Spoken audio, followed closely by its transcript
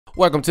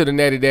Welcome to the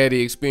Natty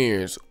Daddy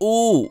Experience.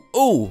 Ooh,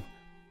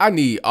 I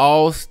need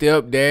all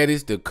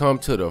stepdaddies to come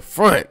to the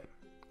front.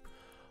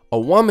 A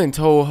woman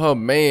told her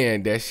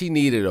man that she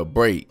needed a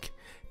break.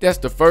 That's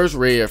the first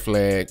red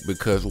flag,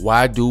 because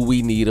why do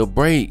we need a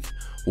break?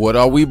 What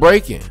are we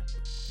breaking?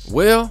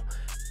 Well,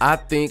 I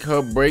think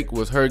her break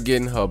was her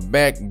getting her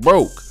back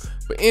broke.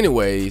 But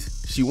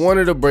anyways, she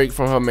wanted a break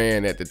from her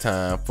man at the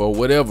time for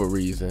whatever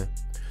reason.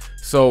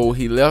 So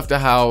he left the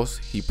house.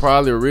 He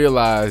probably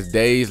realized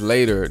days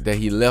later that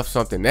he left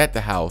something at the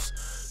house.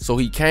 So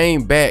he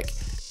came back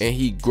and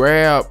he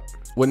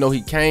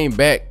came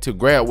back to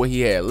grab what he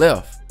had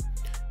left.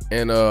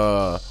 And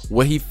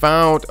what he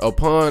found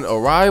upon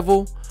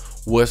arrival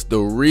was the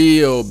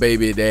real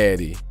baby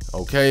daddy,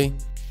 okay?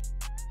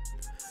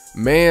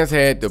 Man's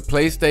had the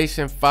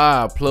PlayStation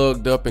 5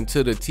 plugged up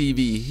into the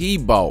TV he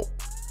bought.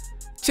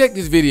 Check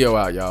this video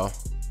out, y'all.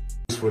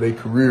 For their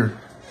career.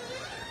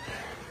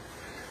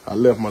 I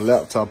left my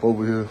laptop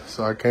over here,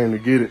 so I came to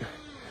get it.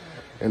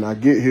 And I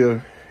get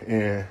here,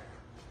 and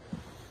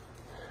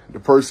the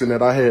person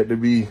that I had to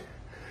be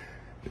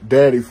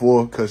daddy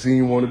for, because he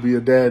didn't want to be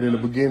a dad in the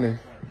beginning,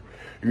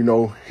 you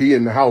know, he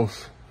in the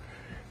house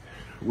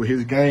with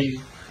his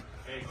game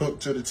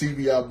hooked to the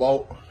TV I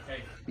bought.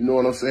 You know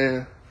what I'm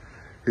saying?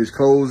 His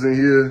clothes in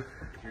here.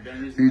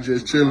 He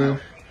just chilling.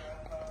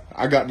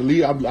 I got to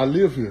leave. I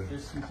live here.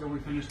 Just until we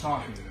finish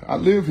talking. I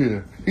live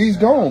here. He's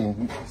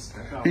gone.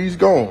 He's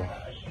gone.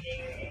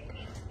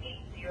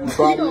 You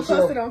proud of yourself?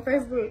 Post it on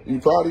Facebook. You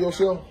proud of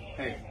yourself?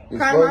 Hey.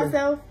 Proud of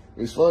myself.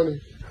 It's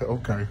funny?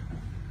 Okay.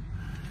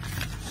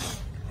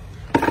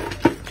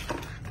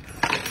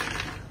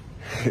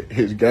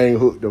 His gang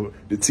hooked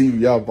the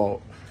TV I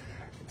bought.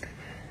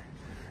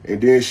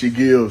 And then she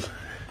gives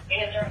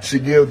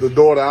the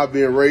daughter I've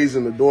been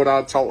raising, the daughter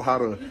I taught how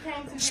to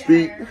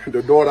speak,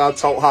 the daughter I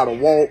taught how to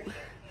walk,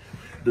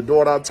 the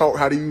daughter I taught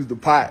how to use the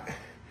pot.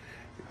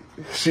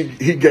 She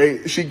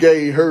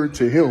gave her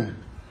to him.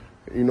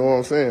 You know what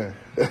I'm saying?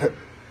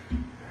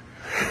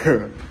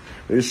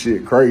 This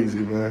shit crazy,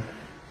 man.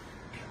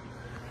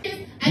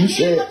 You just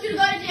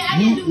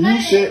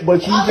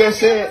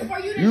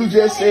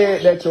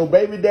said that your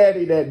baby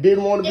daddy that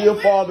didn't want to be a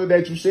father,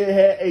 that you said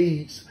had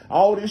AIDS,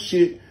 all this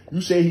shit.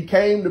 You said he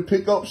came to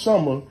pick up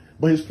Summer,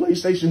 but his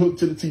PlayStation hooked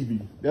to the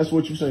TV. That's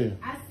what you saying.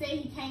 I said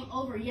he came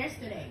over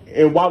yesterday.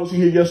 And why was he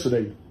here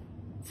yesterday?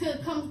 To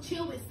come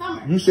chill with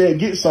Summer. You said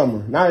get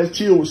Summer. Now it's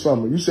chill with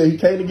Summer. You said he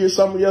came to get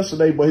Summer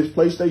yesterday, but his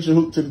PlayStation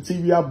hooked to the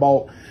TV I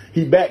bought.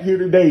 He back here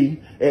today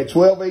at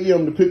 12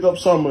 a.m. to pick up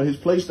Summer. His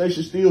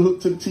PlayStation still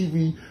hooked to the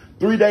TV.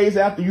 3 days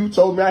after you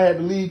told me I had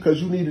to leave because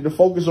you needed to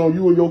focus on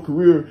you and your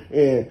career,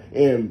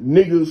 and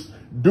niggas,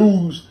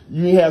 dudes,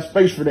 you ain't have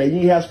space for that. You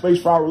ain't have space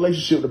for our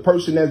relationship. The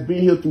person that's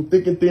been here through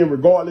thick and thin,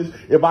 regardless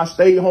if I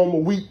stayed home a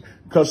week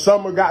because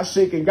Summer got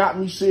sick and got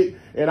me sick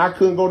and I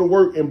couldn't go to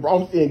work and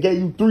gave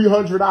you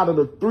 300 out of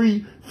the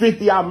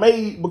 350 I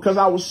made because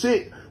I was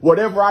sick.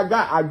 Whatever I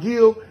got, I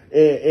give,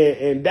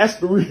 and that's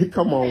the real.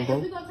 Come on,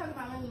 bro.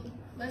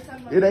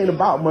 It ain't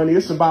about money.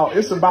 It's about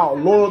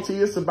loyalty.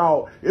 It's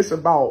about.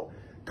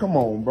 Come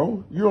on,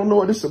 bro. You don't know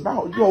what it's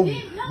about. Yo,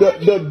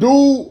 the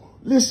dude,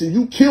 listen,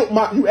 you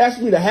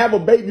asked me to have a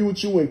baby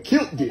with you and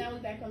killed it.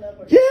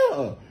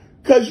 Yeah,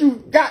 because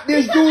you got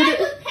this dude. I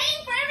was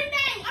paying for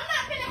everything.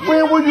 I'm not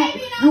When were you?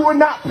 You were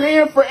not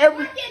paying for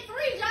everything.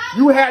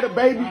 You had a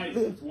baby.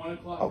 It's 1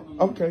 o'clock.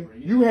 Okay.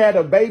 You had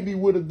a baby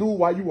with a dude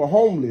while you were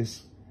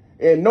homeless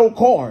and no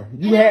car.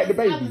 You had the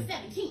baby. I was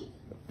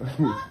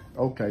 17.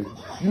 Okay.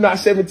 You're not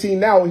 17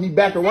 now and he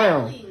back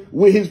around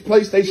with his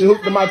PlayStation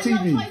hooked to my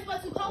TV.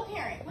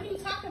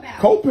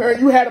 Co-parent,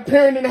 you had a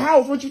parent in the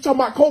house. What you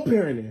talking about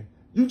co-parenting?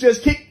 You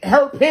just kicked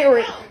her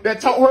parent that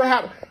taught her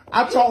how to,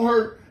 I taught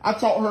her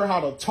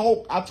how to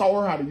talk. I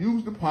taught her how to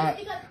use the pot.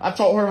 I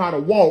taught her how to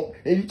walk.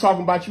 And you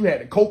talking about you had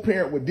to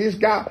co-parent with this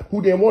guy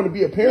who didn't want to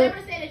be a parent? I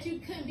never said that you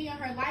couldn't be in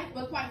her life,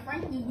 but quite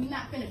frankly, we're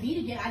not going to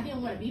be together. I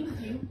didn't want to be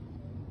with you.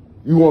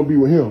 You want to be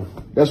with him.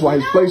 That's why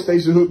his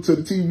PlayStation hooked to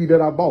the TV that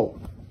I bought.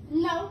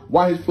 No.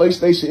 Why his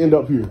PlayStation end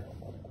up here?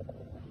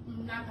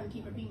 I'm not going to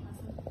keep repeating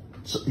myself.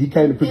 So he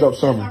came to pick up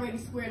Summer. Already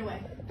squared away.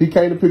 He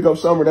came to pick up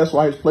Summer. That's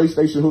why his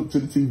PlayStation hooked to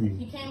the TV.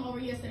 He came over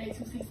yesterday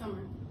to see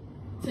Summer.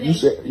 Today,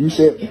 you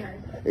said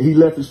he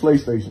left his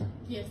PlayStation.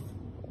 Yes.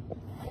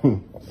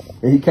 And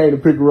he came to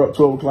pick her up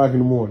 12 o'clock in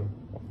the morning.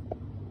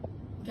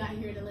 Got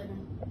here at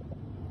 11.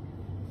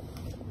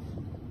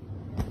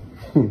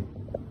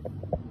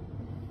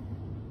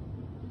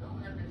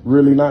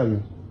 Really,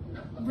 Naya?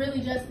 Really,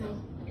 Justin?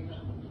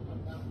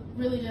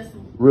 Really,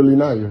 Justin? Really,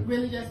 Naya?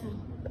 Really, Justin?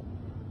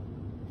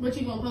 What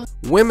you gonna post?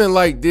 Women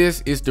like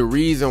this is the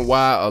reason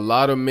why a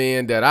lot of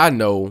men that I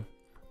know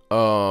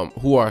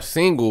who are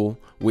single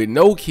with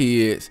no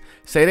kids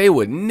say they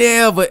would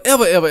never,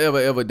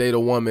 ever date a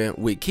woman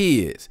with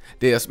kids.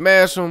 They'll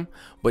smash them,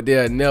 but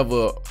they'll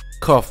never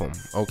cuff them,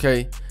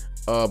 okay?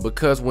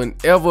 Because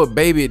whenever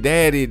baby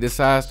daddy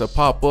decides to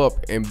pop up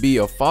and be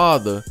a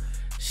father,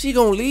 she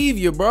gonna leave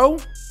you, bro.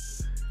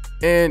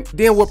 And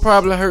then what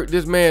probably hurt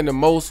this man the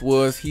most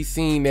was he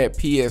seen that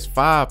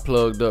PS5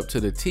 plugged up to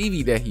the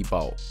TV that he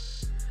bought.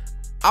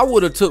 I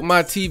would have took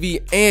my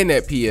TV and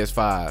that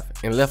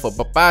PS5 and left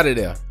up out of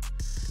there.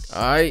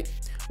 Alright?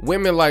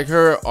 Women like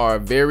her are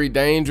very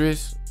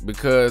dangerous,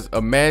 because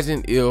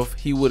imagine if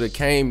he would have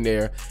came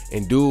there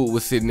and dude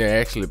was sitting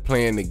there actually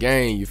playing the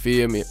game, you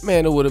feel me?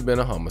 Man, it would have been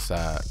a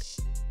homicide.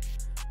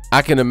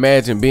 I can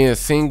imagine being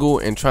single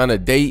and trying to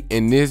date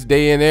in this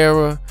day and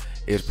era.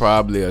 It's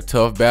probably a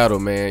tough battle,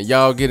 man.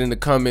 Y'all get in the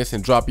comments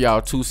and drop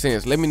y'all 2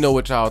 cents. Let me know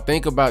what y'all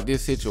think about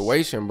this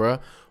situation, bruh.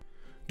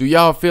 Do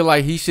y'all feel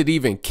like he should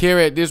even care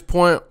at this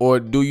point, or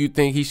do you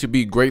think he should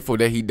be grateful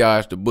that he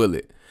dodged the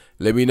bullet?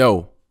 Let me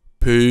know.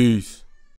 Peace.